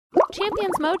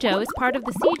Champions Mojo is part of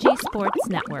the CG Sports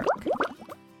Network.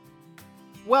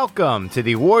 Welcome to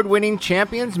the award-winning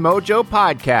Champions Mojo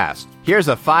podcast. Here's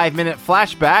a 5-minute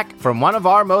flashback from one of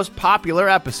our most popular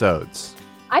episodes.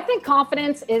 I think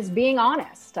confidence is being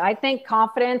honest. I think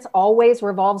confidence always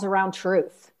revolves around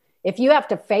truth. If you have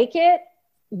to fake it,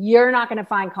 you're not going to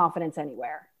find confidence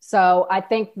anywhere. So I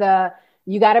think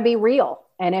you got to be real.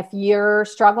 And if you're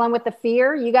struggling with the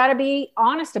fear, you got to be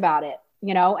honest about it,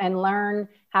 and learn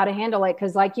how to handle it.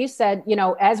 Because like you said,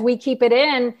 as we keep it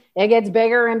in, it gets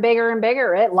bigger and bigger and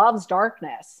bigger. It loves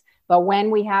darkness. But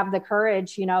when we have the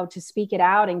courage, to speak it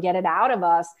out and get it out of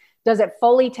us, does it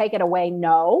fully take it away?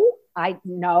 No.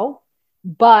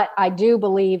 But I do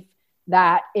believe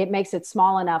that it makes it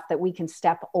small enough that we can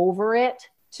step over it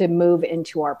to move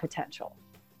into our potential.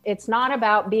 It's not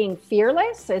about being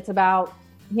fearless. It's about,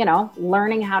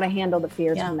 learning how to handle the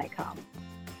fears when they come.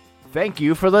 Thank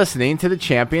you for listening to the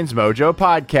Champions Mojo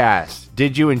podcast.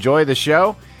 Did you enjoy the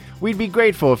show? We'd be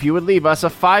grateful if you would leave us a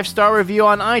 5-star review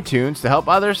on iTunes to help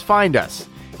others find us.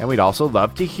 And we'd also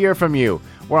love to hear from you.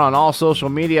 We're on all social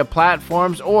media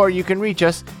platforms, or you can reach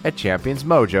us at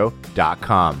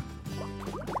championsmojo.com.